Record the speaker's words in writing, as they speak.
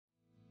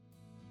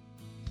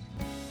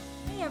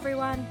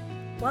everyone.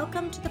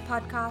 Welcome to the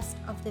podcast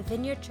of the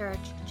Vineyard Church,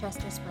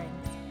 Chester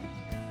Springs.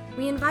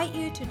 We invite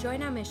you to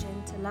join our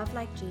mission to love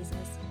like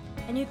Jesus,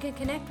 and you can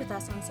connect with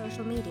us on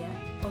social media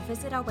or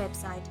visit our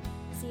website,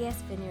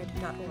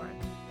 csvineyard.org.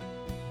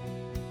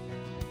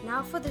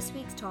 Now for this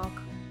week's talk.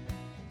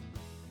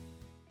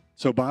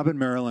 So Bob and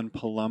Marilyn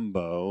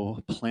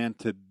Palumbo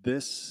planted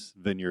this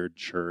Vineyard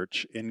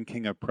Church in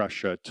King of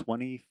Prussia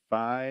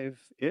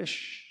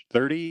 25-ish,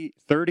 30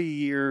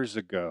 years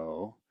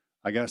ago.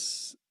 I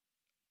guess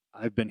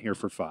I've been here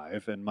for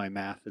 5, and my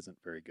math isn't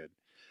very good.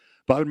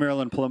 Bob and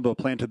Marilyn Palumbo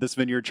planted this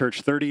Vineyard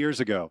Church 30 years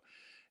ago.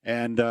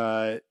 And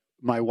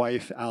my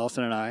wife,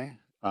 Allison, and I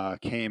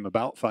came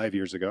about 5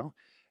 years ago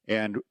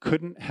and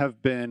couldn't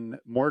have been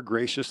more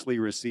graciously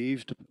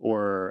received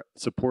or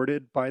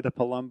supported by the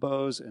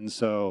Palumbos. And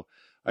so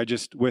I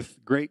just,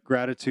 with great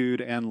gratitude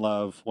and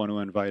love, want to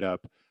invite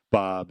up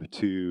Bob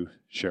to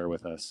share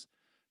with us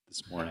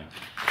this morning.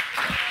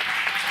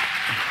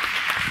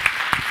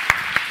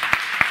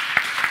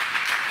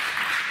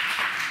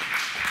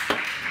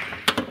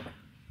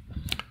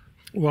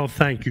 Well,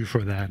 thank you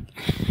for that.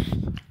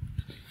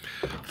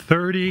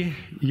 30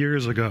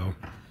 years ago,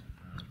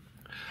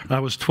 I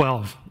was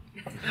 12.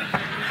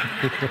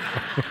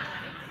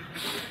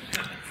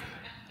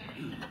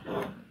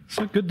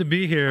 So good to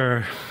be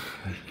here.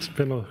 It's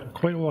been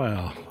quite a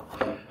while.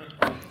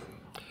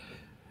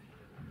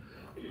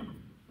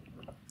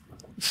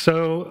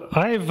 So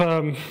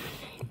I've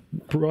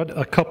brought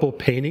a couple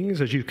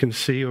paintings, as you can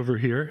see over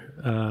here.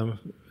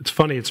 It's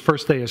funny, it's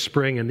first day of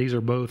spring, and these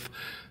are both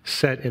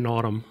set in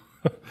autumn.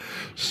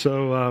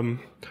 So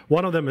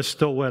one of them is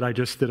still wet. I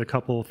just did a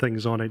couple of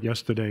things on it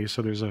yesterday,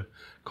 so there's a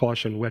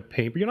caution wet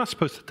paint. But you're not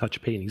supposed to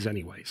touch paintings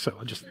anyway, so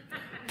I'll just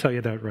tell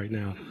you that right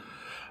now.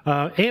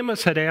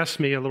 Amos had asked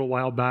me a little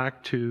while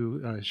back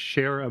to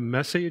share a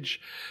message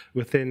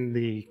within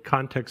the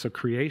context of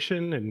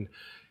creation and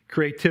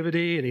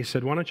creativity, and he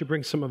said, why don't you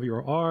bring some of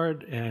your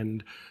art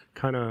and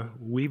kind of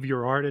weave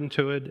your art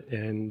into it.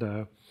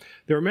 And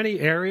there are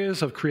many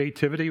areas of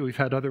creativity. We've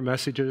had other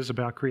messages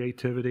about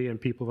creativity, and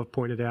people have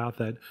pointed out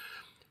that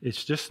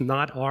it's just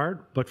not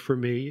art, but for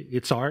me,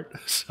 it's art.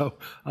 So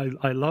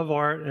I love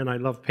art and I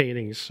love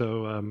paintings.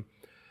 So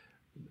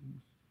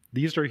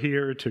these are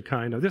here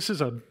to this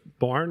is a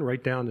barn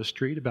right down the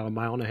street, about 1.5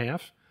 miles.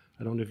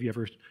 I don't know if you've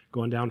ever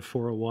gone down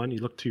 401, you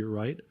look to your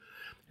right.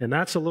 And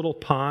that's a little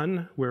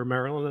pond where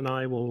Marilyn and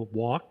I will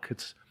walk.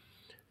 It's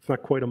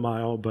not quite a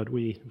mile, but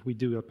we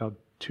do about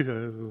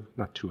 2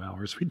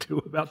 hours. We do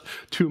about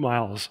 2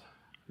 miles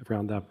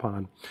around that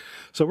pond.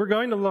 So we're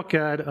going to look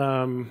at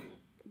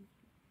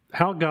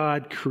how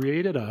God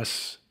created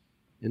us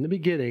in the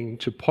beginning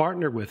to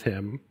partner with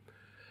Him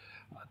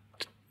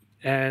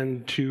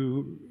and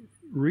to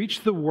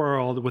reach the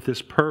world with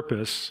this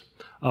purpose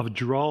of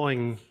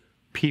drawing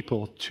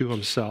people to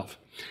Himself.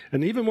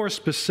 And even more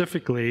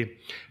specifically,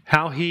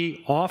 how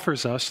He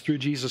offers us through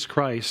Jesus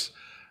Christ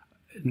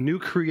new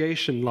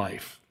creation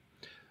life.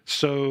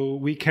 So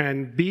we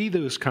can be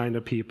those kind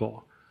of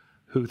people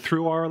who,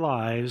 through our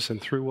lives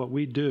and through what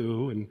we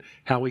do and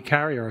how we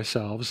carry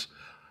ourselves,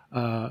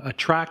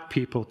 attract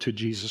people to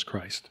Jesus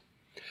Christ.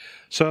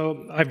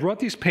 So I brought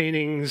these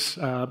paintings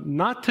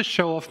not to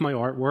show off my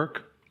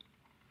artwork.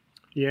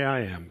 Yeah,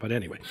 I am, but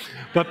anyway.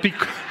 But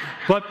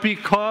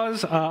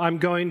because I'm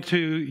going to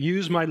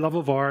use my love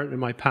of art and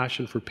my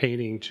passion for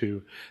painting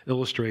to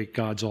illustrate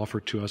God's offer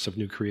to us of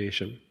new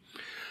creation.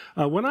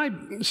 When I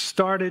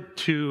started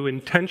to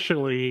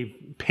intentionally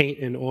paint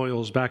in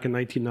oils back in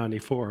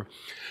 1994,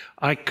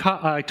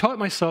 I taught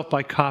myself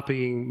by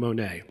copying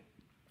Monet.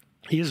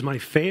 He is my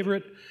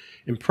favorite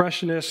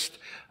impressionist.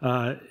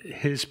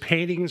 His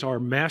paintings are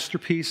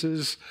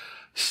masterpieces.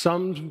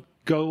 Some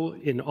go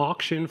in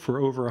auction for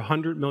over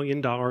 $100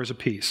 million a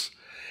piece.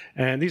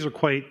 And these are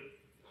quite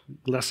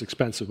less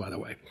expensive, by the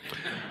way.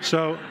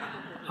 So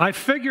I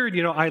figured,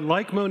 I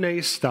like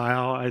Monet's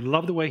style. I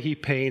love the way he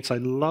paints. I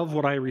love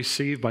what I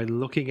receive by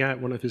looking at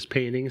one of his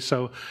paintings.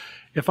 So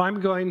if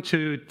I'm going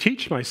to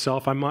teach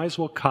myself, I might as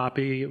well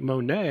copy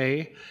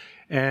Monet.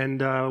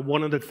 And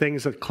one of the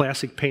things that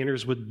classic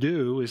painters would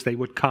do is they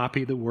would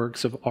copy the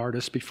works of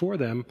artists before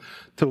them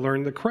to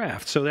learn the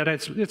craft. So that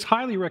it's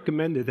highly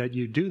recommended that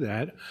you do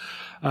that,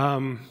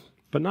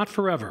 but not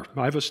forever.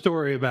 I have a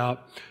story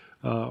about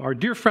our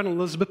dear friend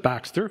Elizabeth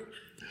Baxter,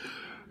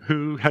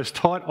 who has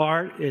taught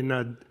art in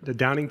the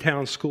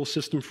Downingtown school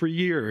system for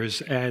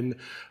years. And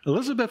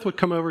Elizabeth would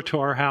come over to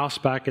our house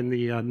back in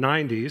the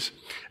 90s,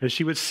 and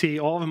she would see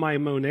all of my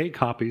Monet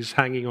copies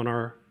hanging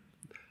on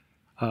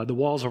the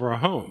walls of our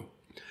home.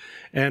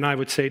 And I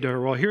would say to her,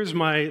 well, here's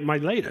my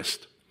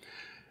latest.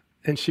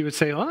 And she would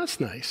say, oh, that's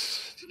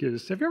nice. She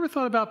goes, have you ever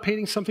thought about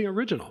painting something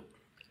original?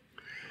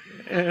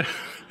 And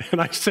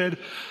I said,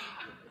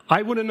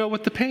 I wouldn't know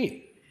what to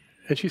paint.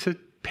 And she said,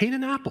 paint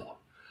an apple.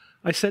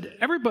 I said,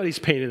 everybody's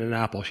painted an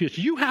apple. She goes,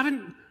 you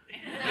haven't?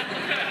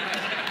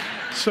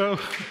 So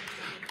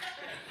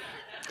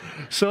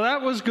So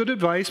that was good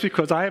advice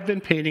because I have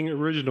been painting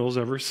originals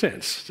ever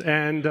since.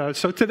 And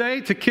so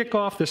today, to kick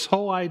off this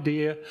whole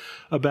idea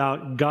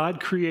about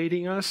God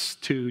creating us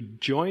to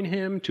join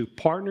him, to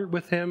partner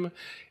with him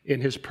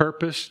in his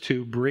purpose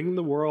to bring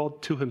the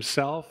world to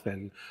himself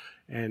and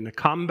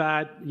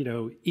combat,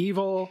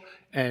 evil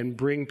and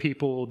bring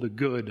people the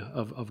good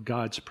of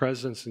God's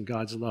presence and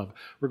God's love.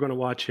 We're going to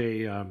watch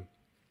a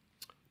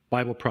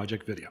Bible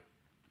Project video.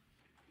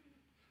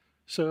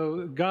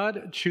 So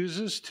God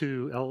chooses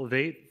to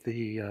elevate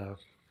the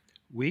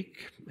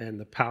weak and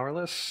the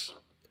powerless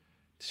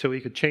so he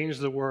could change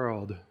the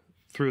world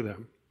through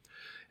them.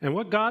 And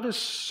what God is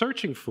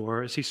searching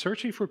for is he's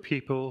searching for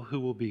people who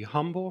will be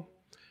humble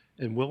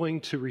and willing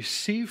to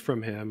receive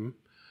from him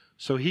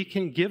so he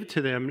can give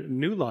to them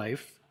new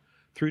life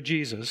through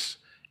Jesus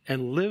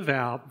and live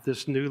out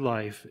this new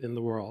life in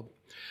the world.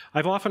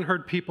 I've often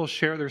heard people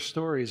share their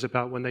stories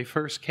about when they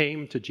first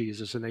came to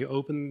Jesus and they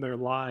opened their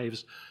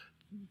lives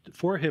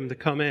for him to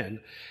come in.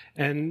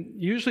 And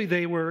usually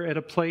they were at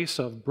a place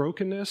of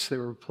brokenness. They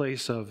were a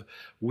place of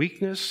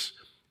weakness.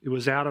 It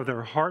was out of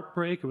their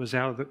heartbreak. It was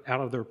out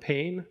of their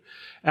pain,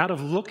 out of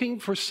looking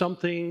for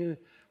something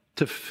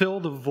to fill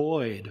the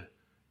void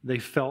they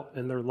felt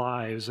in their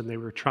lives and they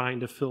were trying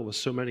to fill with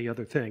so many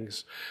other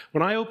things.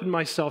 When I opened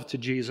myself to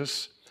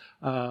Jesus,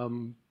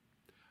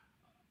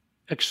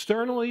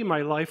 externally,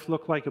 my life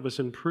looked like it was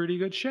in pretty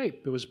good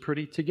shape. It was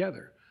pretty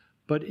together.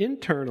 But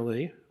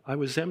internally, I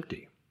was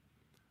empty.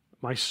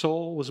 My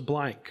soul was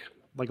blank,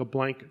 like a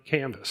blank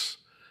canvas.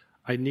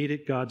 I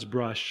needed God's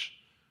brush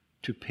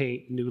to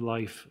paint new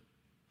life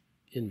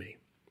in me.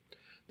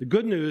 The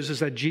good news is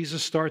that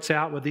Jesus starts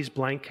out with these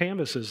blank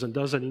canvases and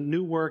does a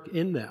new work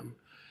in them.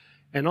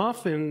 And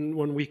often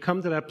when we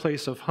come to that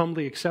place of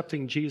humbly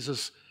accepting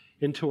Jesus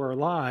into our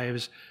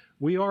lives,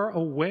 we are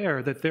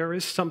aware that there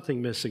is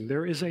something missing.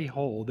 There is a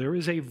hole. There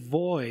is a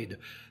void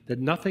that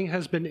nothing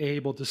has been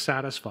able to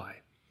satisfy.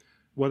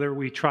 Whether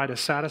we try to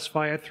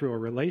satisfy it through a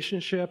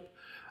relationship,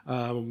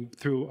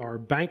 through our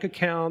bank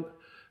account,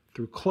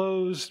 through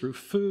clothes, through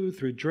food,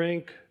 through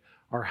drink,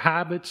 our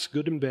habits,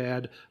 good and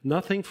bad,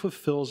 nothing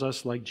fulfills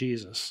us like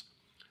Jesus.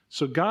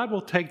 So God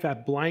will take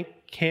that blank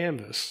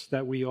canvas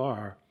that we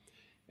are,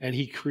 and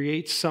he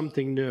creates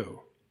something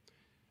new.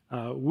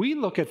 We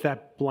look at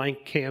that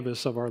blank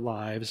canvas of our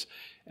lives,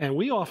 and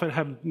we often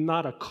have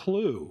not a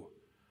clue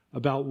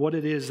about what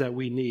it is that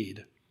we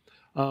need.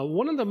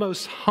 One of the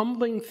most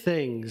humbling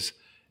things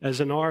as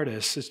an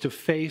artist is to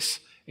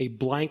face a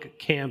blank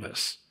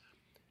canvas.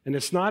 And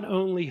it's not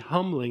only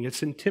humbling,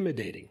 it's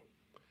intimidating.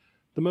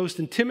 The most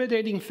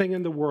intimidating thing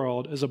in the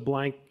world is a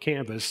blank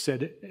canvas,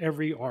 said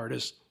every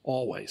artist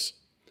always.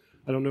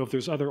 I don't know if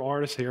there's other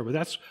artists here, but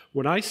that's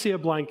when I see a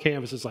blank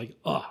canvas, it's like,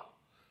 I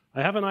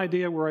have an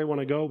idea where I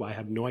want to go, but I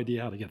have no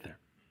idea how to get there.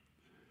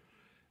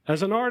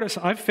 As an artist,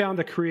 I've found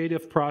the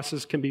creative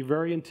process can be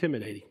very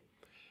intimidating.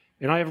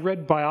 And I have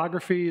read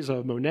biographies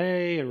of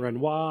Monet and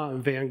Renoir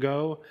and Van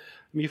Gogh.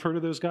 You've heard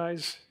of those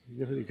guys?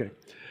 Okay.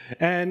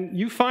 And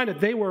you find that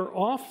they were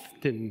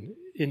often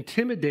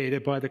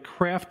intimidated by the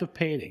craft of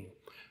painting,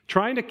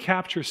 trying to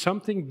capture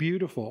something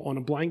beautiful on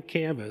a blank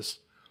canvas.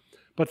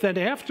 But then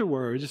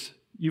afterwards,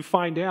 you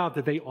find out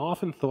that they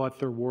often thought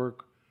their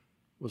work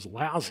was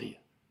lousy.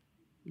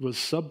 It was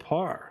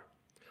subpar.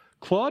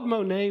 Claude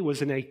Monet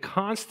was in a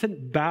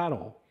constant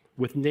battle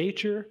with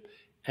nature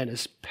and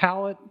his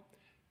palette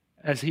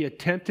as he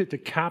attempted to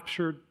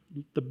capture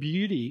the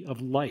beauty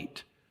of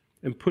light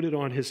and put it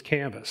on his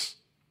canvas,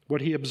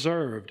 what he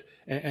observed,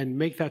 and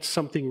make that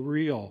something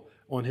real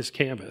on his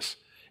canvas.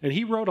 And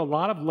he wrote a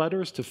lot of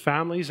letters to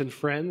families and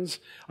friends.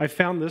 I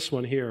found this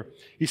one here.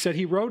 He said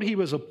he wrote he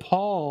was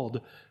appalled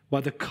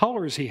by the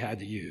colors he had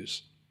to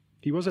use.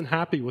 He wasn't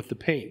happy with the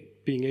paint,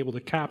 being able to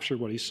capture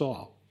what he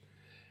saw.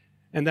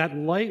 And that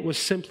light was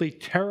simply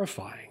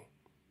terrifying.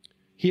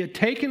 He had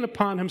taken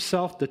upon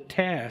himself the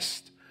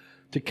task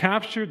to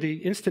capture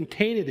the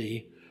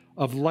instantaneity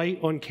of light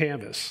on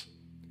canvas.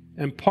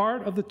 And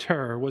part of the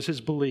terror was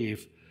his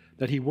belief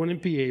that he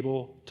wouldn't be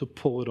able to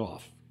pull it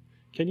off.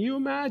 Can you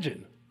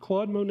imagine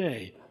Claude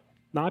Monet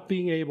not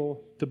being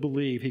able to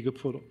believe he could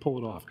pull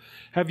it off?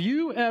 Have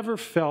you ever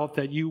felt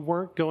that you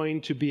weren't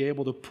going to be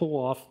able to pull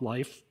off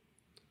life?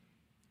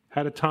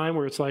 Had a time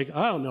where it's like,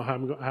 I don't know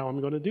how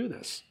I'm going to do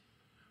this.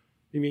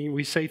 I mean,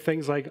 we say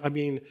things like, I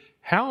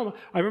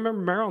remember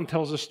Marilyn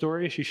tells a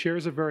story, she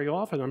shares it very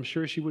often, I'm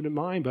sure she wouldn't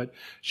mind, but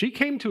she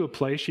came to a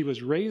place, she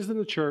was raised in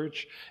the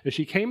church, and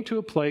she came to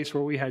a place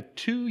where we had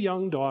 2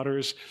 young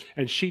daughters,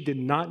 and she did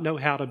not know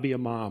how to be a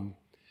mom.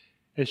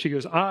 And she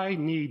goes, I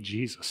need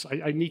Jesus.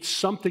 I need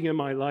something in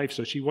my life.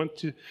 So she went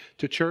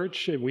to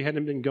church, and we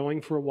hadn't been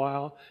going for a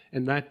while,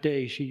 and that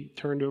day she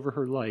turned over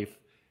her life,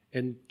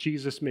 and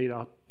Jesus made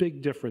a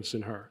big difference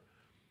in her.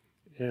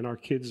 And our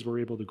kids were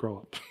able to grow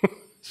up.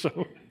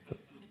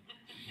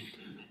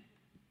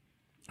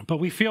 But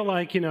we feel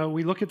like,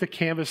 we look at the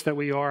canvas that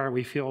we are and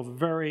we feel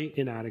very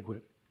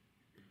inadequate.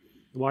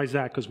 Why is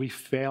that? Because we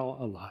fail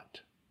a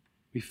lot.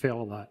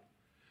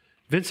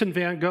 Vincent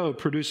van Gogh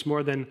produced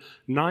more than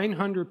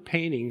 900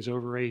 paintings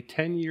over a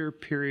 10-year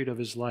period of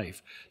his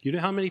life. Do you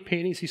know how many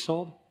paintings he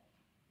sold?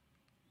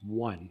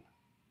 One.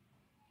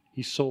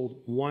 He sold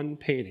one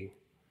painting.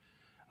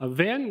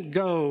 Van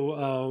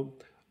Gogh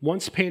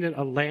once painted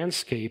a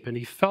landscape, and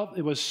he felt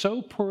it was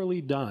so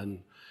poorly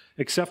done,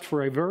 except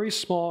for a very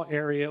small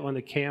area on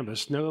the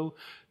canvas, no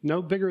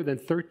bigger than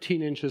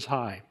 13 inches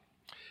high.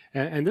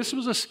 And this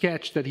was a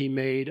sketch that he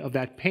made of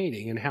that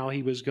painting and how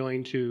he was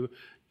going to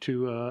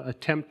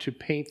attempt to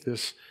paint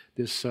this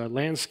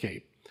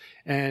landscape.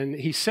 And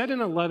he said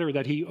in a letter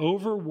that he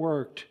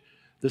overworked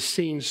the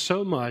scene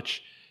so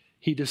much,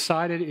 he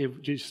decided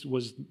it just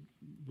was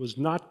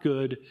not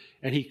good,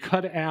 and he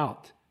cut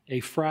out a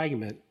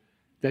fragment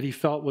that he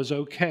felt was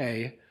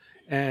okay,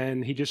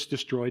 and he just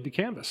destroyed the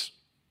canvas.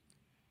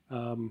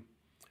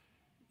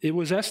 It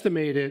was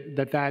estimated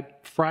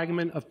that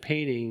fragment of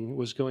painting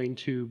was going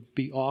to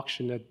be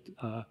auctioned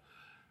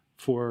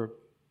for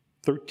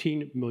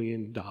 $13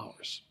 million.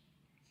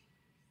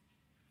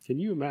 Can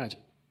you imagine?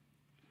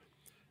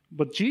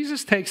 But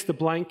Jesus takes the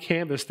blank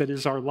canvas that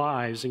is our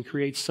lives and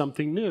creates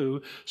something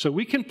new so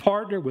we can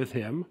partner with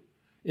him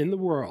in the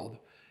world.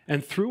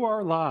 And through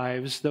our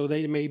lives, though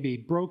they may be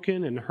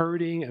broken and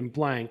hurting and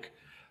blank,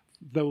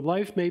 though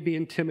life may be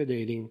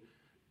intimidating,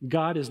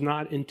 God is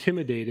not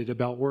intimidated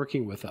about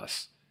working with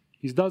us.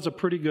 He does a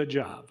pretty good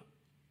job.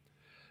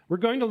 We're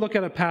going to look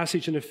at a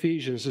passage in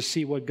Ephesians to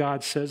see what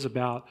God says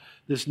about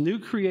this new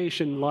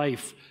creation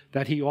life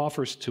that he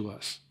offers to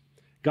us.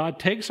 God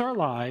takes our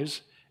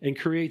lives and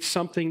creates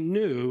something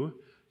new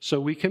so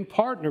we can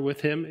partner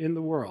with him in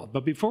the world.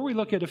 But before we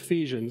look at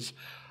Ephesians,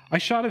 I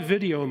shot a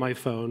video on my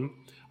phone.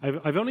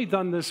 I've only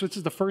done this. This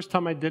is the first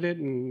time I did it,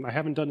 and I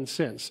haven't done it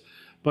since.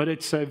 But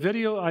it's a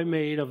video I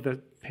made of the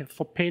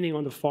painting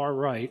on the far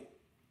right.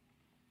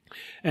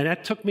 And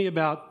that took me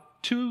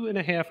about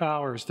 2.5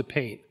 hours to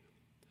paint.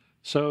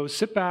 So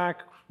sit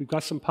back. We've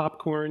got some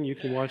popcorn. You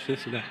can watch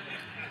this and that.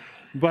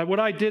 But what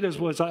I did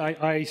was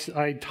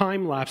I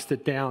time-lapsed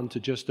it down to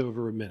just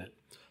over a minute.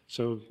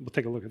 So we'll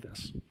take a look at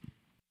this.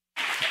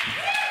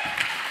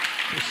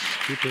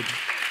 Stupid.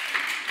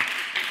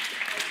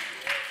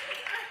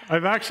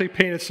 I've actually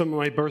painted some of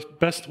my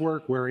best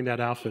work wearing that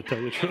outfit, to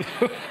tell you the truth.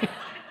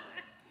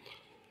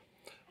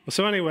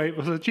 So anyway,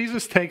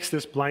 Jesus takes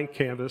this blank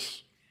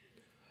canvas,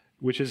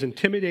 which is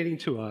intimidating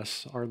to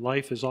us. Our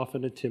life is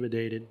often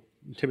intimidating.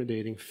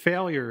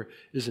 Failure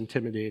is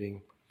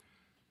intimidating.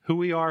 Who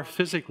we are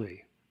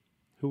physically,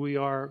 who we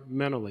are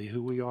mentally,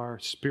 who we are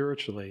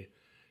spiritually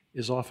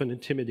is often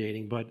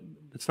intimidating, but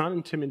it's not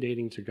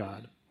intimidating to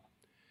God.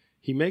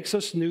 He makes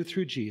us new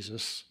through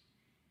Jesus,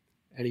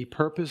 and he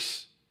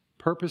purposes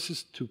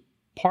to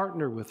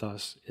partner with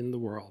us in the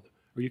world.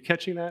 Are you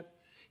catching that?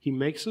 He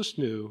makes us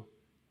new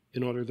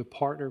in order to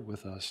partner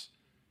with us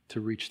to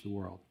reach the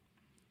world.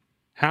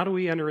 How do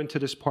we enter into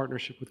this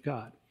partnership with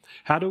God?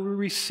 How do we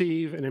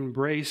receive and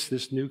embrace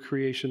this new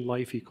creation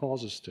life he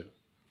calls us to?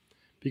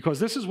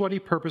 Because this is what he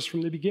purposed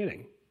from the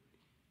beginning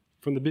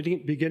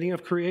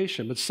of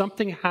creation. But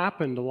something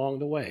happened along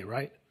the way,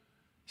 right?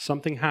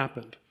 Something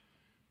happened.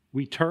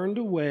 We turned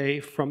away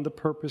from the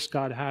purpose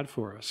God had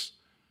for us.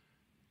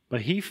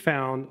 But he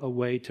found a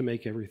way to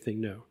make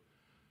everything new.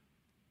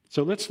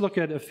 So let's look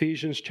at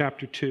Ephesians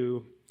chapter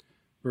 2,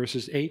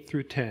 verses 8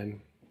 through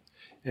 10.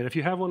 And if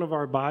you have one of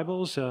our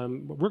Bibles,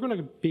 we're going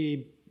to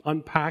be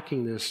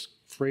unpacking this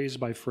phrase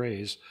by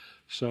phrase.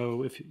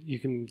 So if you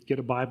can get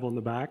a Bible in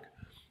the back,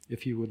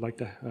 if you would like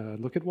to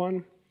look at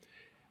one.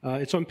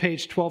 It's on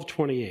page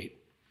 1228.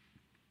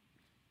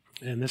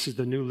 And this is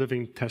the New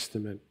Living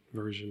Testament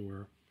version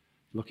we're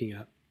looking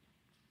at.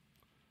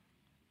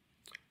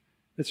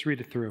 Let's read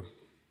it through.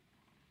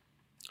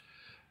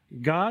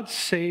 God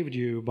saved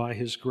you by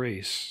his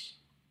grace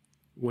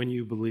when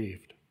you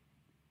believed.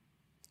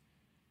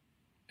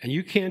 And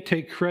you can't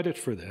take credit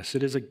for this.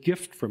 It is a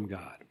gift from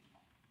God.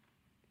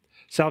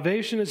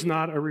 Salvation is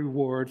not a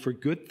reward for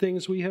good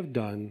things we have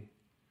done,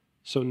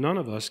 so none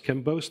of us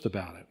can boast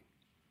about it.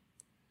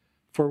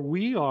 For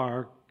we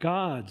are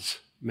God's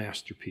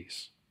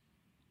masterpiece.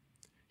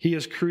 He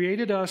has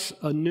created us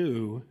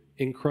anew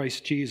in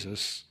Christ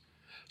Jesus,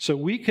 so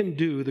we can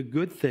do the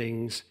good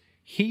things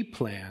he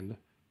planned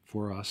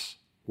for us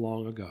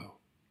long ago.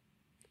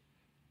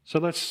 So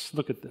let's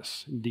look at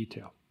this in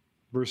detail.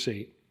 Verse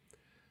 8.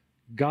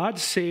 God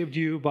saved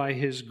you by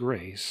his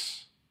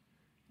grace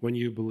when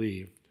you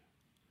believed.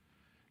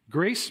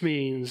 Grace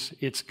means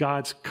it's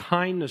God's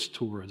kindness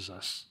towards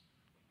us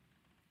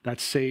that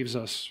saves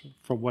us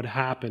from what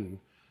happened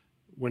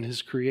when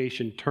his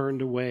creation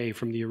turned away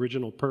from the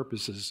original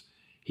purposes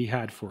he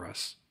had for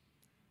us.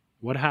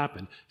 What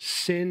happened?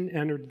 Sin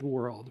entered the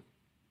world.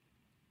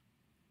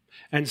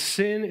 And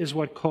sin is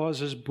what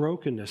causes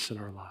brokenness in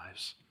our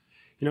lives.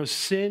 You know,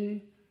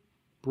 sin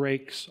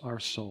breaks our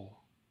soul.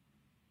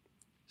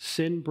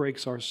 Sin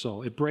breaks our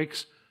soul. It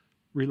breaks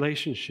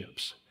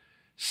relationships.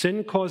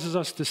 Sin causes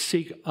us to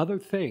seek other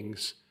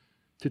things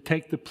to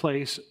take the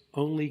place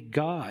only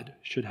God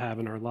should have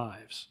in our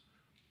lives.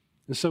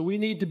 And so we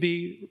need to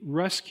be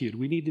rescued.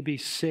 We need to be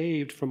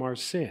saved from our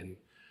sin.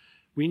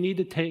 We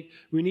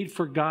need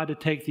for God to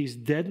take these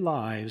dead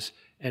lives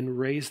and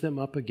raise them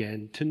up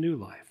again to new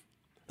life.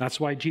 That's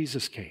why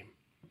Jesus came.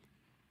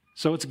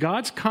 So it's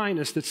God's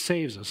kindness that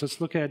saves us.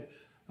 Let's look at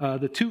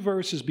the 2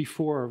 verses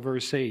before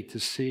verse 8 to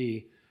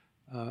see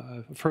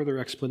a further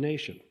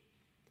explanation.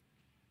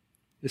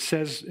 It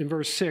says in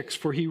verse 6,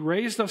 "For he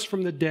raised us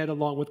from the dead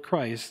along with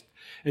Christ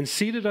and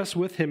seated us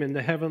with him in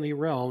the heavenly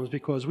realms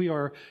because we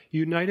are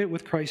united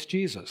with Christ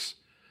Jesus."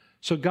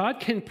 So God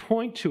can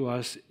point to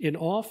us in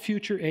all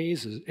future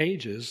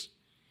ages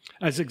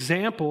as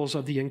examples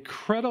of the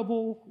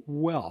incredible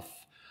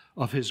wealth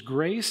of his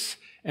grace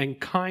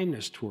and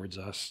kindness towards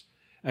us,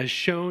 as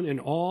shown in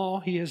all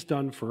he has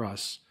done for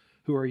us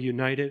who are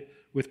united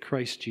with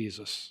Christ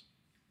Jesus.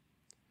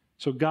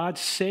 So God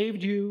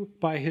saved you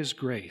by his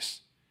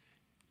grace,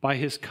 by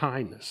his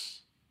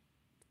kindness.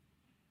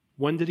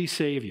 When did he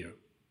save you?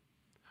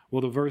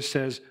 Well, the verse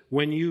says,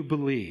 when you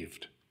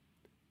believed.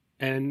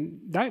 And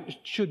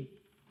that should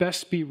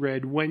best be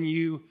read, when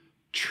you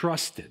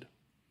trusted.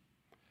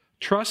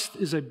 Trust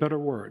is a better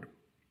word.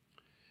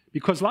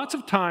 Because lots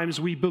of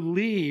times we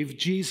believe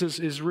Jesus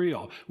is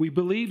real. We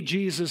believe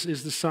Jesus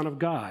is the Son of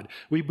God.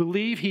 We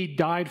believe he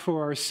died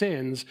for our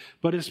sins,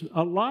 but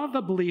a lot of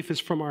the belief is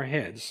from our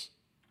heads.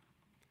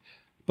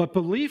 But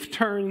belief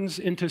turns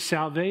into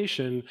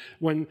salvation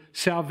when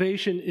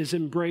salvation is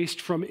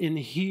embraced from in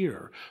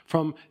here,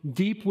 from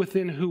deep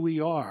within who we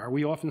are.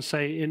 We often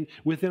say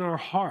within our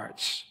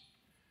hearts.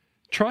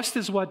 Trust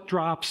is what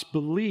drops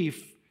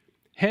belief,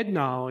 head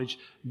knowledge,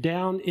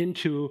 down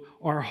into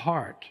our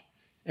heart.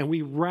 And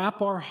we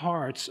wrap our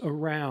hearts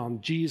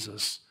around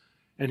Jesus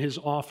and his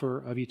offer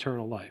of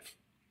eternal life.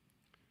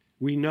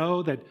 We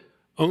know that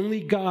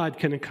only God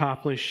can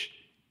accomplish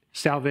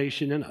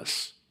salvation in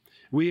us.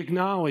 We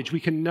acknowledge we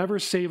can never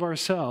save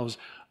ourselves.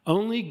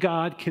 Only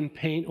God can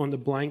paint on the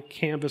blank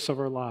canvas of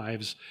our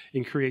lives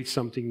and create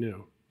something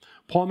new.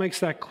 Paul makes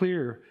that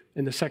clear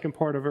in the second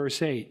part of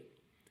verse 8.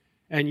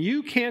 And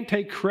you can't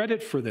take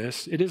credit for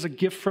this. It is a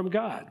gift from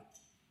God.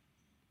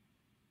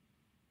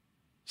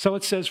 So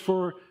it says,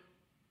 for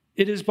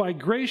it is by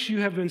grace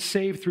you have been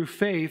saved through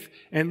faith,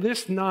 and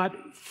this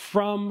not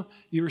from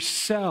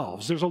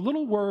yourselves. There's a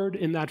little word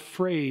in that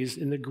phrase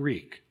in the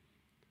Greek.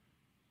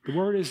 The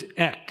word is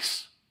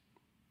ex.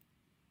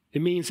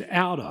 It means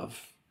out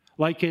of,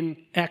 like in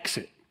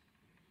exit.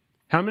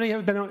 How many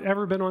have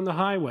ever been on the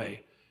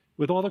highway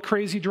with all the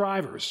crazy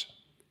drivers?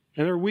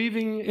 And they're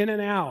weaving in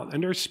and out,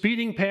 and they're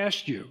speeding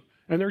past you,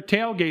 and they're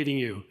tailgating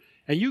you,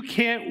 and you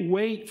can't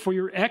wait for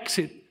your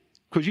exit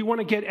because you want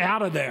to get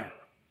out of there.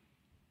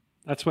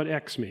 That's what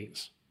X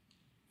means.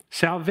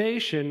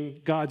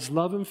 Salvation, God's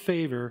love and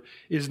favor,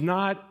 is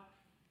not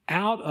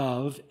out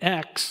of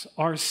X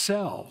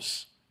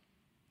ourselves.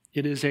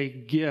 It is a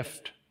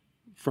gift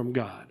from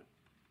God.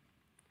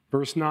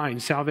 Verse 9,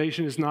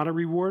 salvation is not a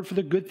reward for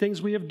the good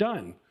things we have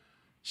done,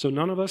 so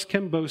none of us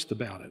can boast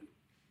about it.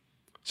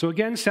 So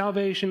again,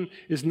 salvation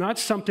is not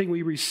something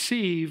we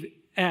receive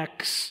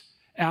X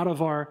out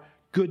of our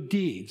good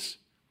deeds.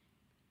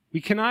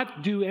 We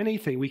cannot do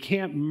anything. We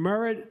can't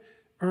merit,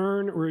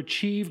 earn, or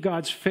achieve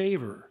God's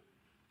favor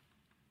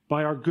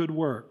by our good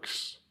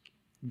works.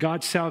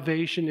 God's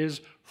salvation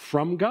is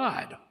from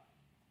God.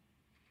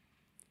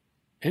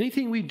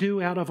 Anything we do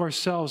out of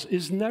ourselves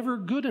is never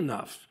good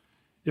enough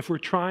if we're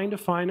trying to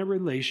find a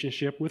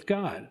relationship with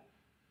God.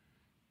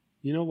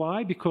 You know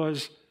why?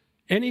 Because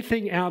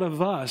anything out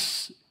of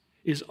us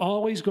is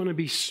always going to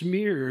be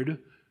smeared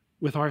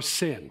with our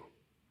sin.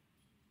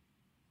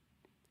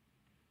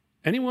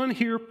 Anyone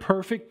here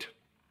perfect?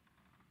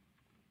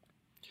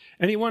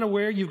 Anyone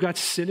aware you've got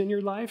sin in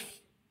your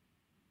life?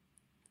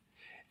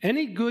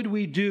 Any good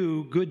we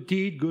do, good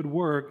deed, good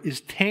work, is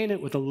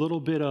tainted with a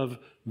little bit of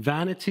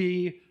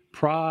vanity,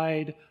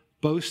 pride,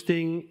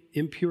 boasting,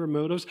 impure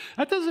motives.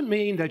 That doesn't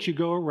mean that you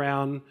go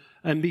around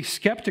and be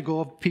skeptical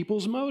of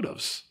people's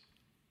motives.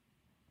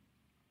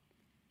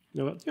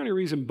 You know, the only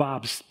reason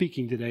Bob's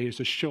speaking today is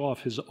to show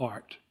off his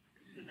art.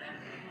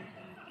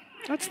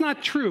 That's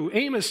not true.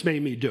 Amos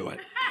made me do it.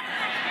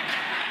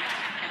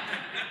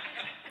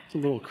 It's a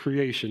little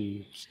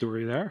creation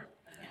story there.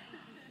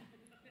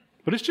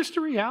 But it's just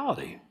a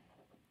reality.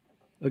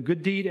 A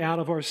good deed out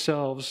of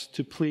ourselves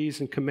to please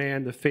and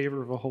command the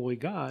favor of a holy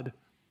God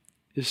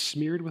is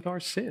smeared with our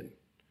sin.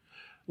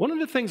 One of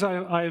the things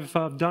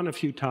I've done a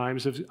few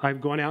times is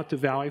I've gone out to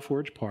Valley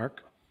Forge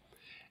Park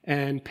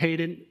and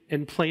painted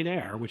in plein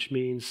air, which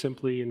means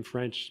simply in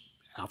French,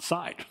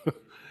 outside.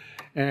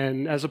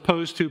 And as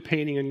opposed to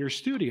painting in your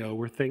studio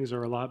where things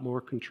are a lot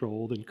more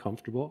controlled and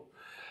comfortable.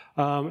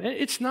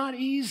 It's not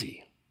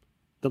easy.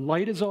 The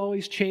light is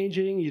always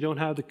changing. You don't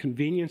have the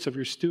convenience of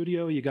your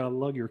studio. You got to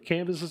lug your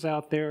canvases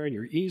out there and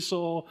your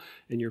easel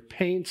and your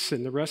paints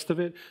and the rest of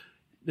it.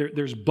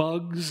 There's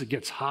bugs. It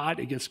gets hot.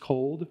 It gets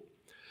cold.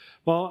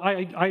 Well,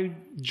 I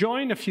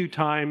joined a few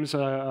times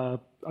a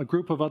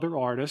group of other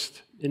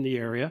artists in the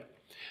area,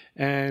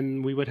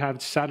 and we would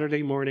have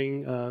Saturday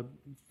morning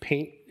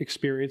paint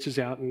experiences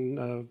out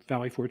in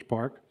Valley Forge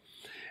Park.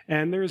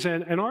 And there's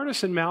an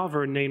artist in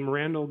Malvern named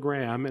Randall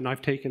Graham, and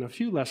I've taken a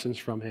few lessons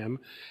from him,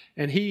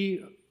 and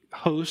he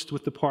hosts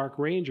with the park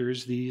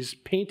rangers these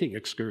painting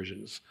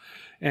excursions.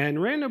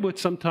 And Randall would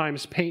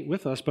sometimes paint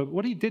with us, but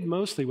what he did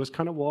mostly was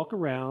kind of walk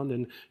around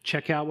and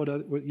check out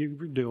what you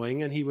were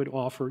doing, and he would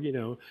offer,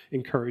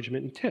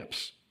 encouragement and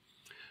tips.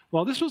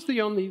 Well, this was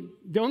only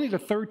the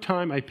third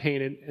time I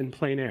painted in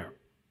plein air.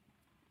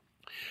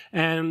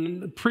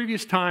 And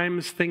previous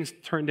times, things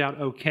turned out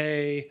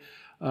okay.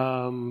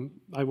 I'm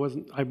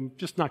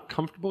just not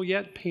comfortable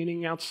yet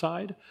painting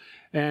outside.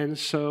 And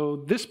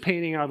so this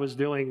painting I was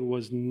doing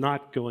was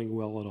not going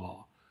well at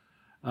all.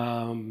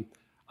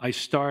 I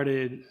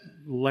started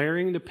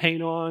layering the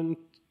paint on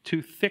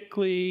too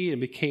thickly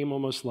and became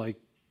almost like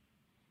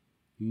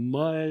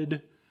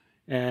mud.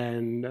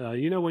 And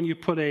when you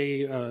put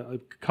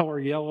a color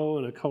yellow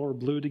and a color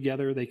blue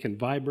together, they can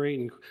vibrate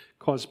and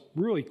cause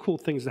really cool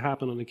things to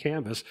happen on the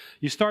canvas.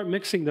 You start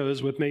mixing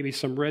those with maybe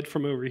some red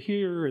from over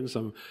here and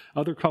some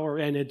other color,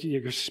 and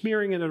you're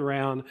smearing it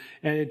around,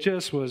 and it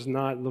just was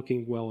not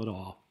looking well at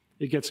all.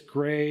 It gets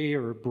gray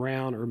or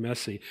brown or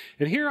messy.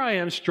 And here I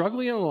am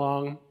struggling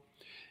along,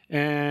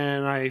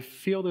 and I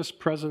feel this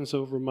presence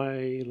over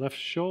my left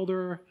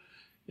shoulder.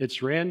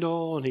 It's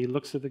Randall, and he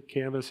looks at the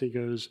canvas, he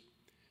goes,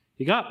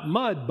 "You got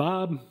mud,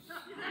 Bob."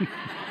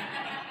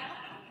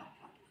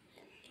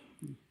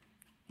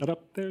 That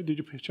up there? Did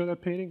you show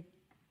that painting?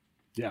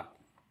 Yeah.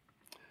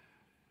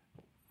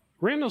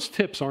 Randall's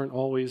tips aren't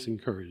always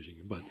encouraging,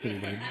 but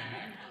anyway.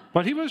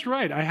 But he was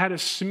right. I had a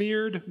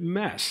smeared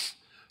mess.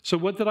 So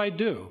what did I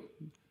do?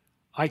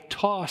 I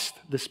tossed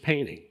this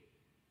painting.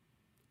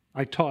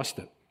 I tossed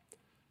it.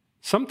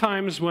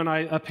 Sometimes when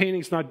a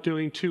painting's not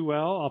doing too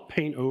well, I'll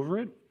paint over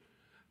it.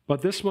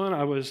 But this one,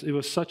 it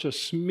was such a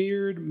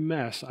smeared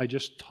mess, I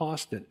just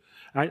tossed it.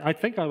 I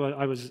think I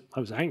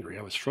was angry.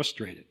 I was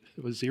frustrated.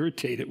 I was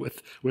irritated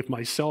with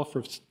myself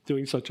for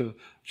doing such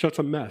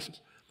a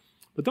mess.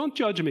 But don't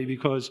judge me,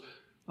 because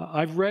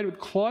I've read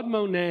Claude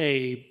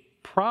Monet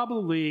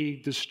probably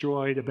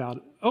destroyed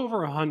about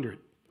over 100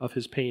 of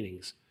his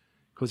paintings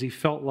because he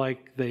felt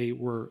like they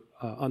were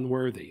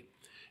unworthy.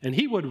 And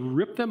he would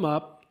rip them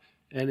up,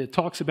 and it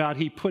talks about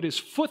he put his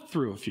foot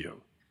through a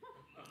few.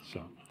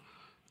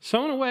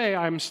 So in a way,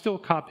 I'm still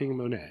copying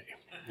Monet.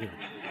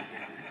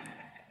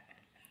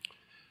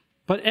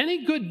 But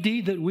any good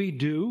deed that we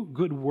do,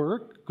 good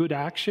work, good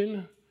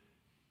action,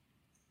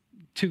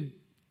 to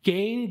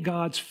gain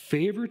God's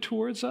favor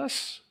towards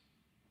us,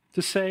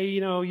 to say,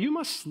 you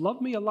must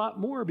love me a lot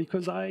more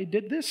because I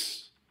did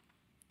this,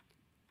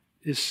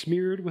 is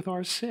smeared with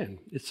our sin.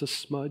 It's a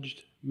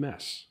smudged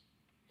mess.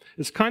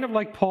 It's kind of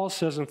like Paul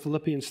says in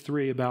Philippians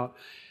 3 about,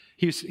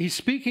 he's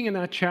speaking in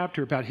that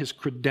chapter about his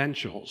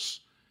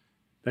credentials,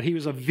 that he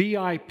was a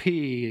VIP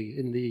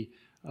in the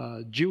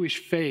Jewish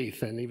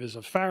faith, and he was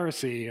a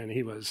Pharisee, and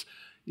he was,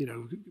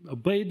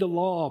 obeyed the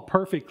law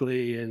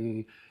perfectly,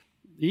 and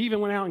he even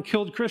went out and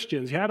killed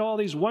Christians. He had all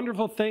these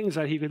wonderful things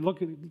that he could look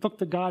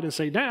to God and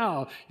say,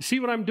 now, you see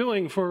what I'm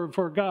doing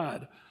for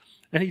God.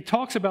 And he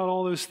talks about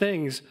all those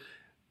things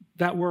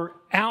that were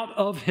out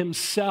of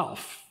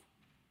himself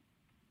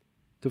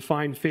to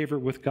find favor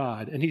with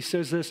God. And he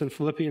says this in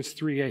Philippians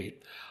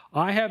 3:8,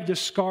 "I have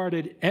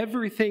discarded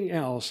everything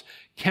else,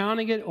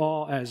 counting it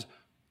all as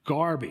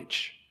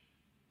garbage,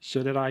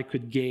 so that I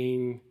could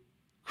gain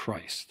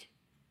Christ."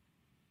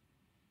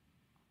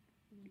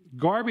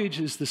 Garbage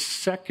is the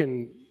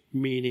second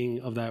meaning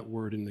of that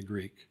word in the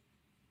Greek.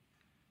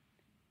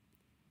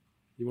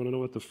 You want to know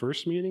what the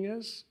first meaning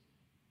is?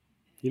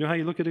 You know how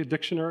you look at a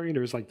dictionary and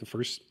there's like the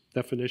first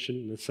definition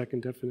and the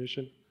second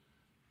definition?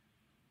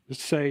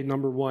 Let's say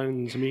number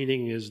one's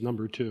meaning is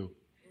number two.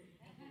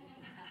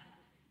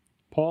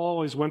 Paul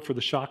always went for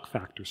the shock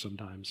factor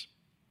sometimes.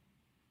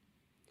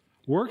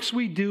 Works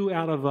we do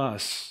out of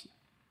us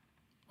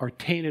are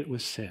tainted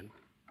with sin.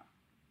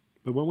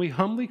 But when we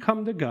humbly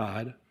come to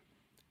God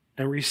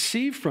and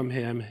receive from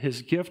him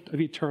his gift of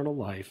eternal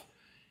life,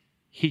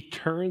 he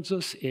turns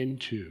us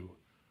into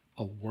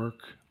a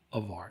work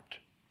of art.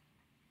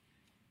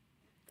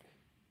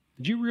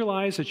 Did you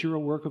realize that you're a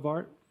work of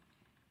art?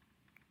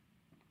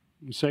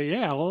 You say,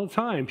 yeah, all the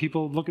time.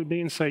 People look at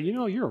me and say,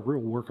 you're a real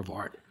work of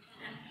art.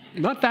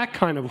 Not that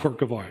kind of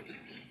work of art.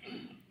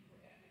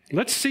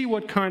 Let's see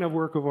what kind of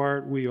work of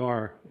art we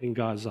are in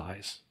God's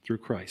eyes through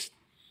Christ.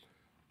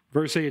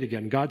 Verse 8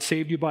 again, God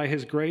saved you by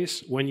his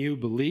grace when you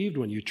believed,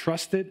 when you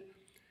trusted.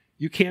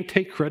 You can't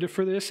take credit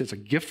for this. It's a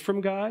gift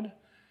from God.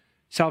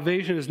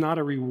 Salvation is not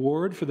a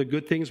reward for the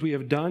good things we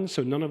have done,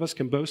 so none of us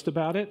can boast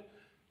about it.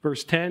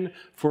 Verse 10,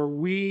 for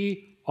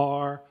we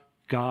are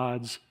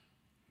God's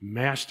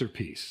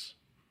masterpiece.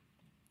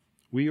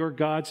 We are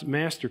God's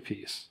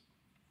masterpiece.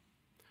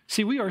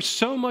 See, we are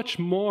so much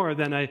more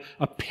than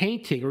a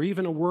painting or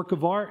even a work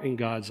of art in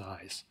God's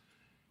eyes.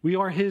 We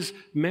are his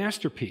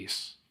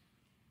masterpiece.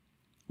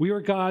 We are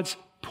God's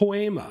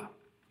poema.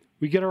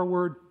 We get our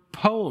word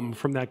poem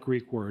from that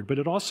Greek word, but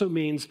it also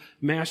means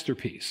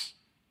masterpiece.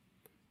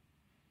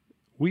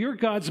 We are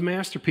God's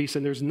masterpiece,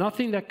 and there's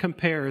nothing that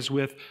compares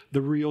with the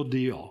real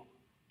deal.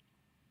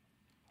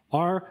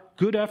 Our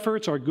good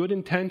efforts, our good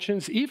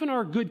intentions, even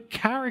our good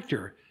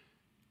character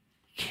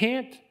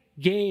can't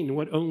gain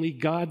what only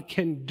God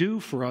can do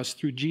for us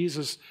through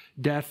Jesus'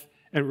 death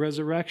and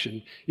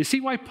resurrection. You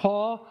see why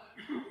Paul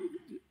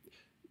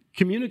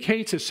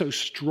communicates it so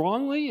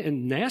strongly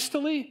and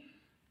nastily?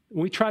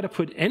 When we try to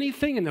put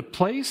anything in the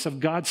place of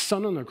God's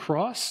Son on the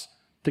cross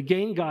to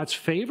gain God's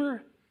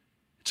favor,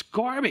 it's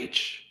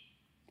garbage.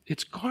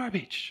 It's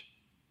garbage.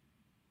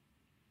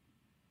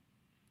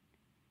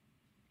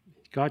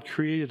 God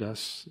created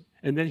us,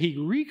 and then he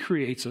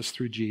recreates us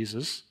through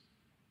Jesus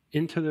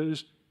into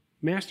those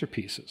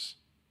masterpieces.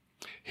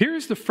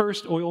 Here's the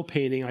first oil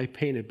painting I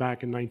painted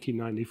back in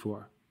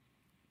 1994.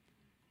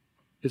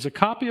 It's a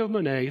copy of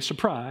Monet,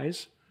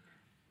 surprise.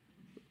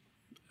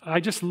 I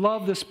just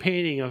love this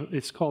painting.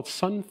 It's called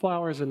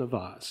Sunflowers in a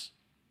Vase.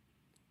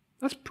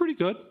 That's pretty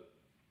good.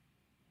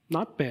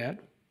 Not bad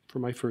for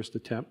my first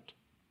attempt.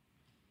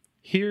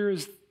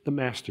 Here's the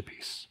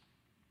masterpiece.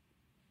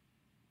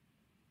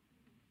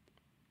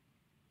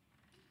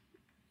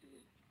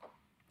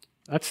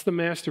 That's the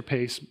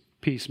masterpiece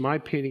my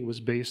painting was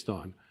based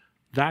on.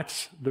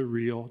 That's the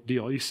real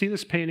deal. You see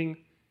this painting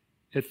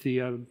at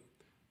the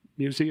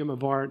Museum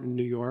of Art in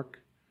New York?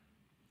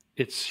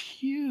 It's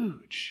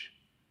huge.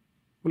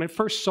 When I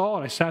first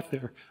saw it,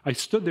 I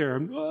stood there,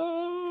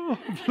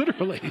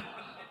 literally.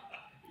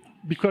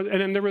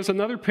 And then there was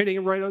another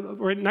painting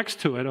right next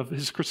to it of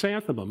his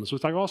chrysanthemums,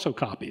 which I also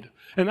copied.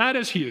 And that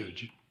is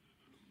huge.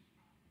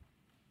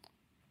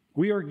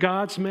 We are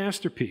God's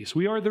masterpiece.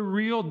 We are the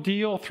real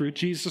deal through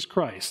Jesus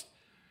Christ.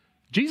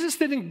 Jesus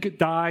didn't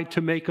die to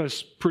make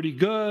us pretty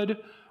good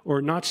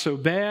or not so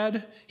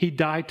bad. He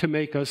died to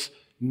make us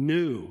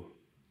new.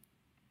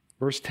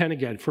 Verse 10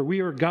 again, for we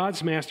are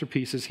God's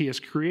masterpieces. He has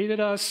created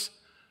us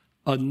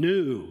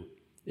anew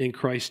in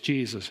Christ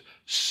Jesus.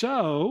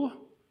 So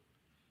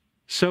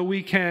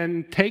we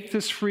can take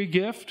this free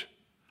gift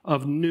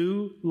of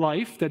new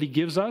life that he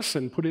gives us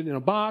and put it in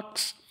a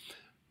box,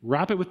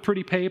 wrap it with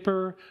pretty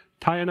paper,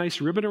 tie a nice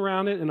ribbon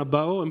around it and a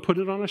bow and put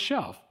it on a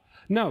shelf.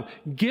 No,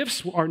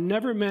 gifts are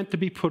never meant to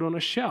be put on a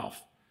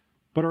shelf,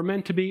 but are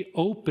meant to be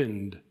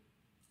opened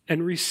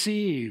and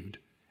received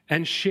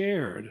and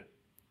shared.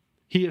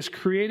 He has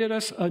created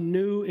us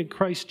anew in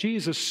Christ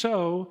Jesus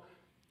so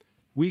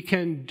we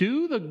can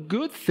do the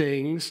good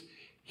things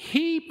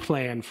he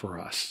planned for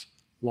us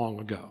long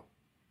ago.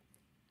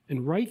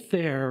 And right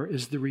there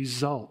is the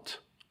result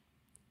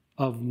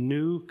of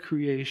new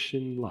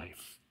creation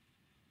life.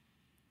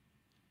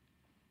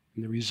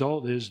 And the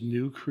result is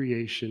new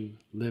creation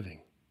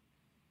living.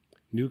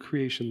 New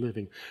creation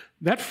living.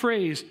 That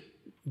phrase,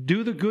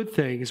 do the good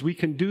things, we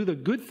can do the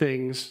good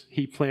things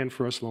he planned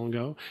for us long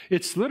ago.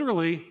 It's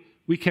literally,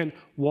 we can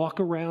walk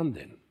around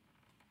in.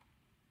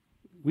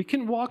 We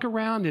can walk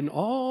around in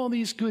all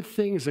these good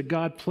things that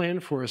God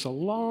planned for us a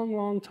long,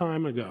 long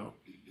time ago.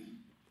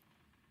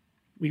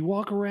 We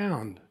walk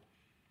around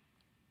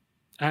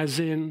as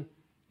in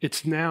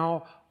it's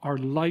now our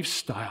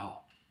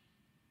lifestyle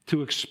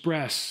to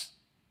express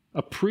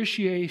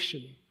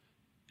appreciation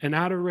and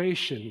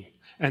adoration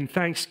and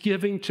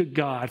thanksgiving to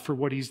God for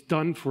what he's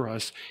done for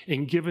us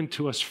and given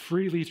to us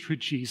freely through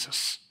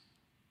Jesus.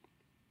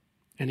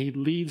 And he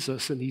leads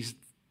us in these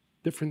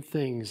different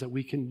things that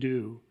we can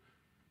do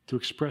to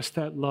express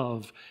that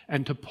love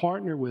and to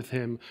partner with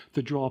him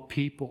to draw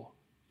people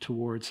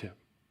towards him.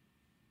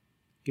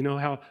 You know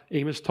how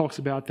Amos talks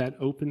about that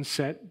open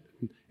set,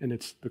 and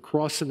it's the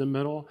cross in the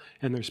middle,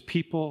 and there's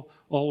people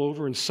all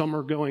over, and some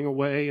are going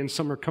away, and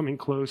some are coming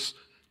close.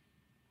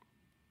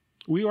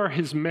 We are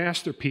his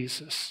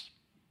masterpieces,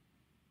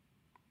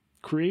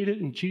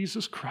 created in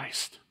Jesus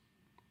Christ,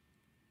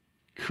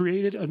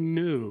 created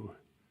anew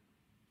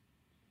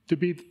to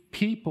be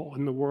people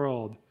in the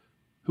world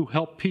who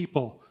help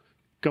people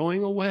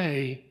going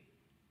away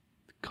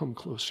come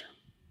closer.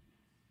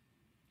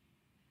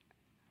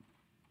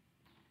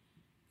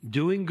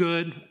 Doing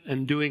good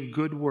and doing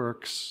good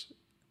works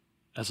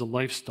as a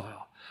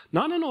lifestyle,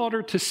 not in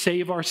order to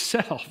save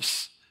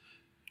ourselves.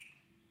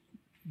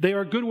 They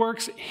are good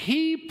works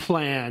he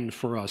planned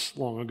for us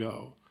long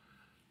ago.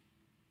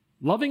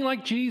 Loving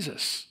like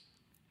Jesus,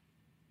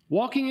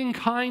 walking in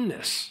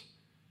kindness,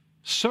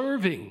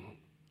 serving,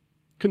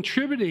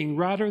 contributing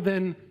rather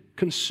than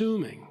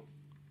consuming.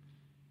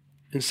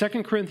 In 2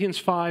 Corinthians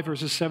 5,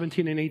 verses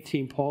 17 and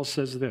 18, Paul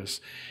says this,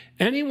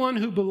 anyone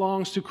who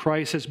belongs to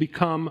Christ has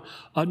become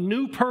a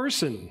new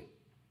person.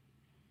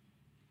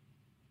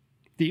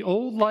 The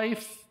old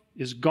life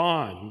is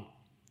gone.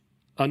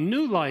 A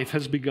new life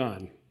has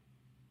begun.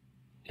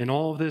 And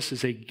all of this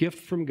is a gift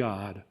from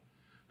God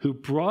who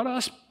brought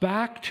us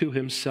back to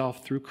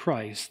himself through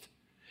Christ.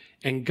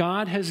 And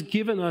God has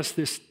given us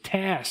this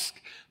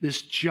task,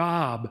 this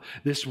job,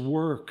 this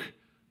work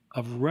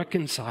of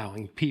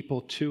reconciling people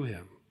to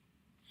him.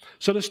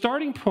 So the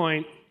starting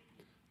point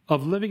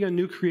of living a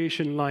new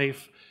creation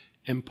life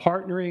and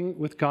partnering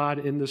with God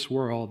in this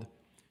world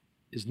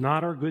is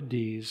not our good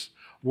deeds.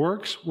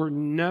 Works were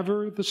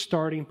never the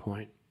starting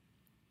point.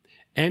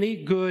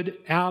 Any good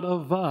out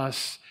of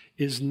us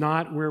is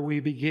not where we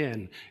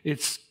begin.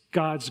 It's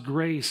God's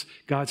grace,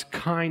 God's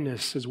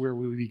kindness is where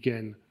we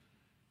begin,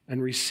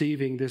 and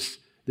receiving this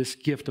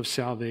gift of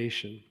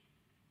salvation.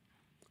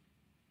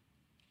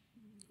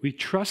 We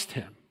trust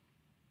him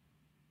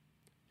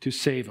to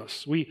save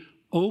us. We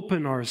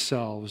open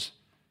ourselves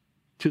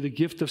to the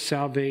gift of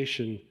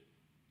salvation,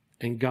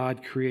 and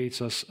God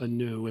creates us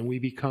anew, and we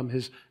become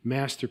his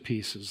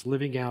masterpieces,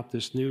 living out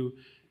this new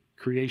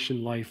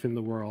creation life in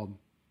the world.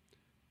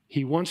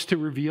 He wants to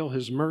reveal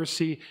his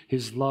mercy,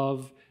 his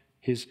love,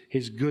 his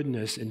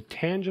goodness in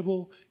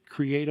tangible,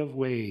 creative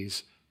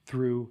ways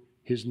through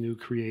his new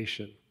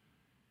creation.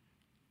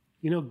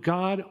 You know,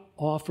 God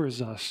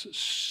offers us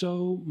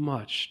so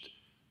much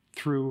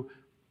through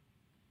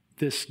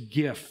this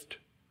gift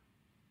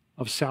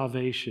of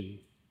salvation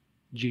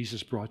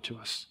Jesus brought to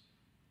us.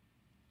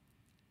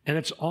 And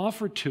it's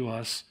offered to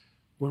us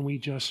when we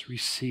just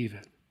receive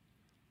it.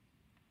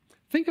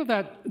 Think of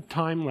that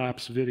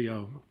time-lapse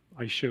video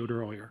I showed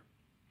earlier.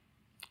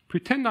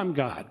 Pretend I'm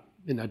God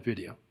in that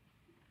video.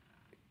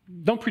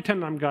 Don't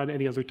pretend I'm God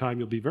any other time.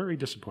 You'll be very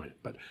disappointed.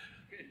 But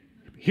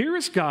here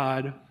is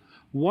God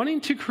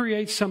wanting to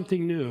create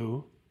something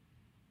new.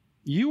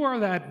 You are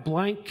that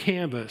blank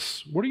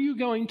canvas. What are you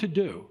going to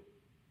do?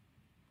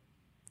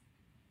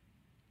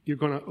 You're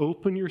going to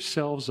open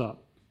yourselves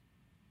up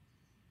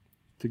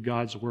to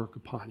God's work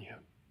upon you.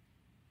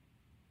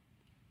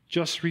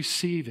 Just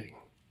receiving.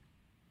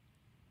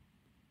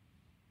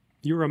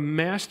 You're a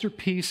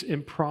masterpiece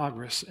in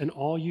progress, and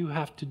all you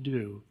have to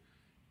do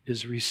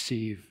is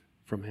receive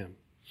from him.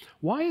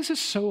 Why is it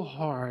so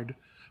hard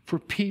for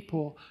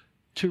people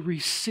to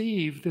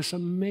receive this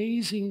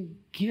amazing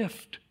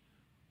gift?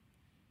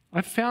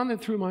 I've found it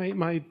through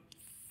my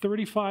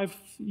 35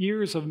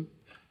 years of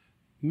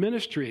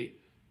ministry.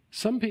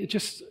 Some people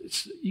just,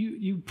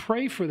 you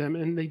pray for them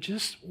and they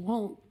just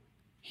won't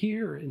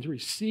hear and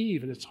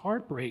receive, and it's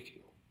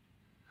heartbreaking.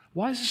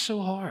 Why is it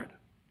so hard?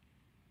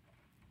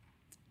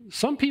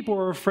 Some people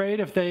are afraid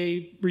if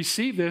they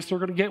receive this, they're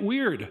going to get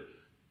weird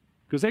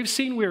because they've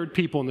seen weird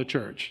people in the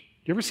church.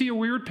 You ever see a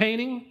weird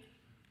painting?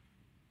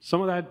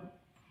 Some of that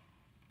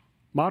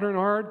modern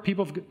art,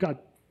 people have got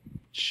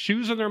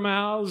shoes in their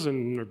mouths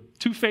and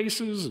two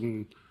faces,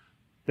 and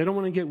they don't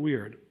want to get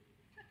weird.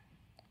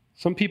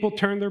 Some people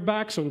turn their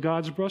backs on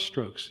God's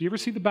brushstrokes. You ever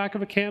see the back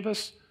of a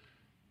canvas?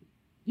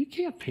 You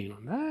can't paint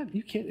on that.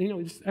 You can't,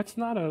 that's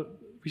not a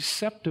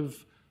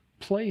receptive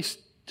place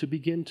to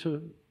begin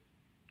to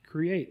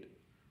create.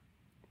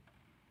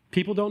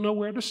 People don't know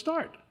where to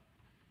start.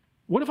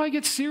 What if I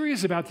get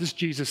serious about this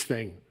Jesus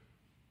thing?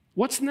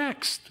 What's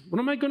next? What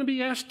am I going to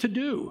be asked to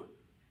do?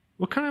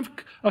 What kind of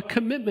a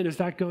commitment is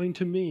that going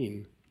to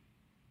mean?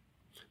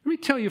 Let me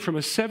tell you from a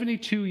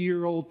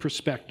 72-year-old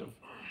perspective.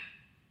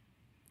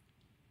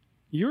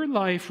 Your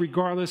life,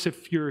 regardless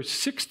if you're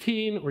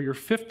 16 or you're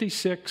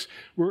 56,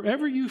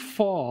 wherever you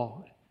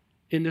fall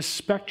in the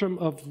spectrum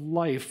of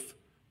life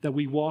that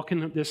we walk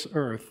in this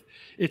earth,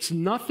 it's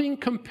nothing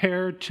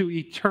compared to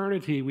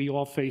eternity we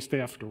all faced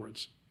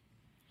afterwards.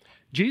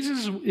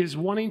 Jesus is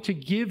wanting to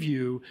give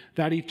you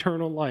that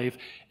eternal life,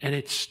 and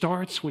it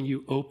starts when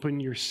you open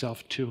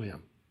yourself to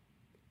him.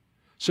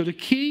 So the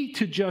key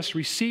to just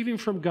receiving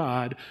from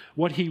God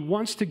what he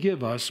wants to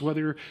give us,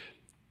 whether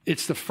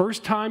it's the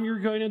first time you're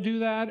going to do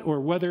that, or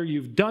whether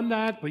you've done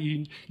that, but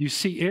you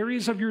see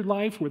areas of your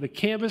life where the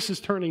canvas is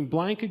turning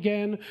blank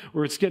again,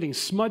 or it's getting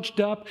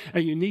smudged up,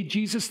 and you need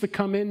Jesus to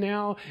come in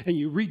now, and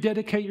you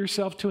rededicate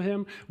yourself to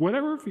him,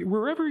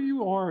 wherever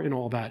you are in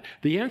all that,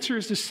 the answer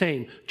is the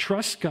same.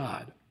 Trust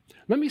God.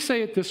 Let me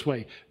say it this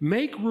way.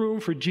 Make room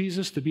for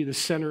Jesus to be the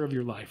center of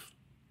your life.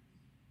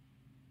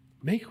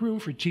 Make room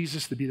for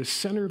Jesus to be the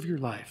center of your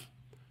life.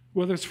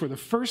 Whether it's for the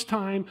first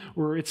time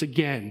or it's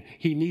again,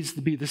 he needs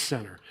to be the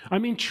center. I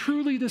mean,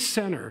 truly the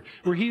center,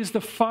 where he is the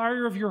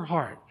fire of your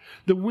heart,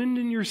 the wind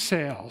in your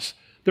sails,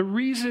 the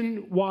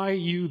reason why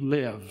you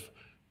live.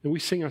 And we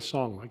sing a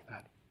song like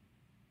that.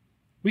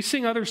 We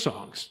sing other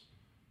songs.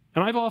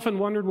 And I've often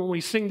wondered when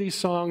we sing these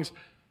songs,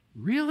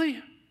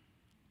 really?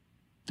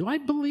 Do I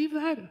believe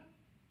that?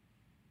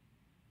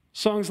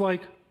 Songs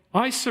like,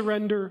 I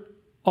surrender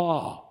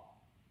all.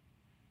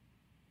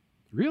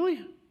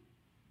 Really?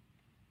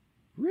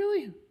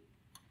 Really?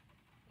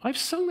 I've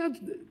sung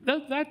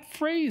that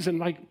phrase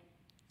and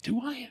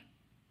do I?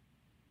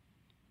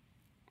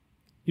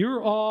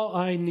 You're all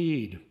I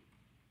need.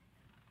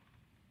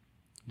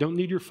 Don't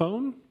need your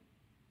phone?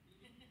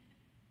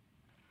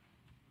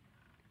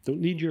 Don't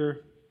need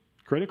your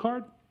credit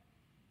card?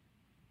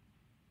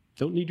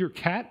 Don't need your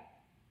cat?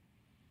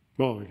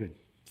 Oh, okay.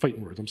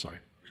 Fighting words, I'm sorry.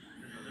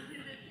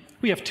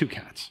 We have 2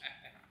 cats.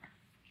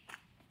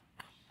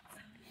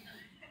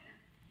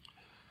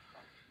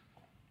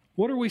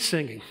 What are we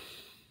singing?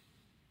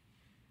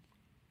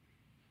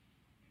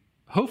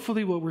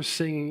 Hopefully what we're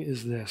singing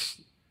is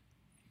this.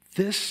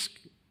 This,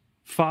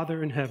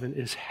 Father in heaven,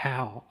 is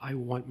how I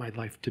want my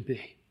life to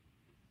be.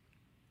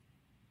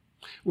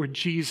 Where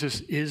Jesus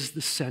is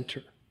the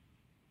center,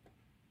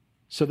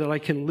 so that I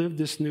can live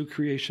this new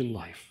creation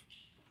life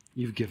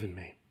you've given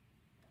me.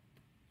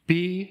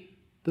 Be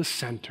the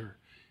center.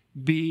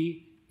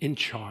 Be in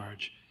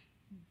charge.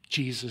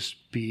 Jesus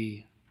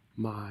be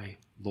my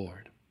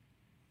Lord.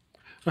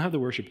 I'll have the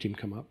worship team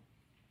come up.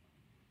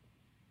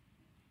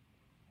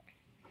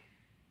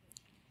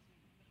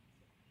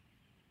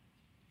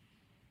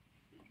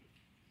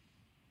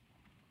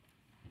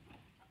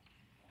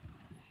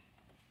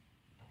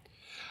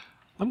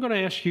 I'm going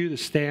to ask you to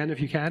stand if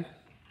you can.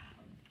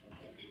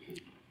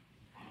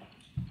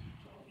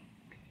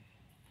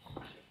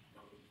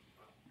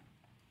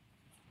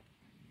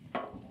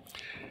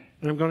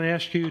 And I'm going to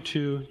ask you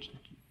to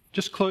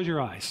just close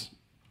your eyes.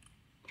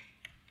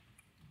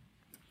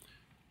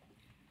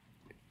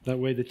 That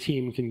way the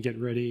team can get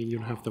ready and you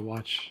don't have to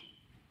watch.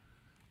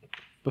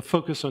 But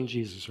focus on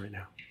Jesus right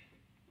now.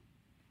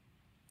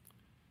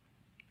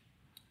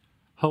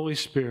 Holy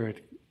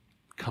Spirit,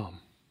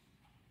 come.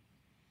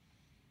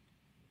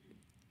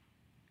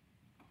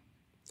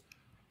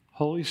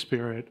 Holy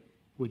Spirit,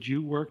 would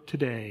you work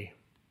today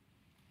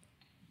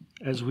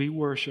as we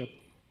worship,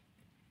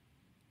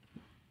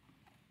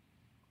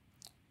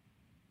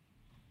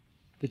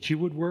 that you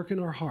would work in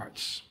our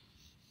hearts.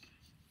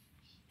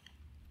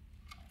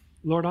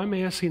 Lord, I'm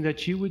asking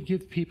that you would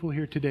give people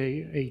here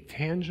today a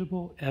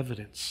tangible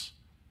evidence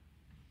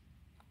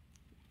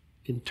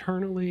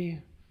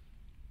internally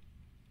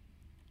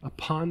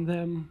upon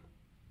them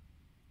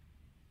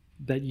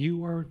that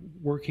you are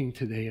working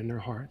today in their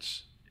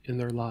hearts, in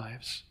their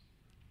lives,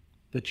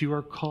 that you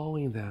are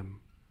calling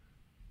them,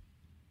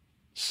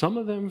 some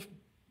of them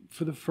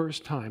for the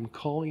first time,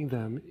 calling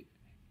them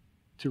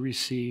to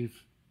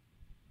receive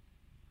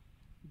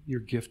your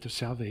gift of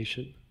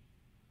salvation.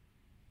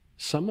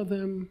 Some of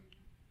them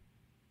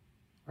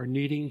are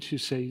needing to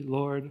say,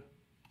 Lord,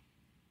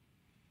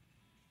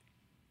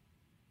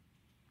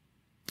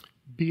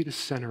 be the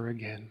center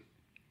again.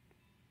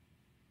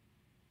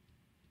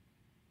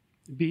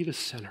 Be the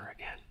center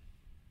again.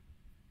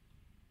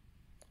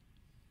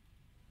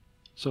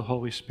 So,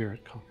 Holy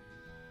Spirit, come.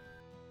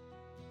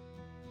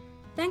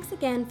 Thanks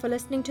again for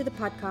listening to the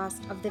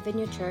podcast of the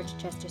Vineyard Church,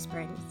 Chester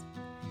Springs.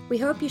 We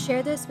hope you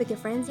share this with your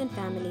friends and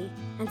family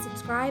and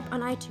subscribe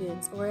on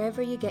iTunes or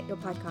wherever you get your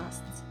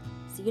podcasts.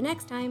 See you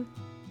next time.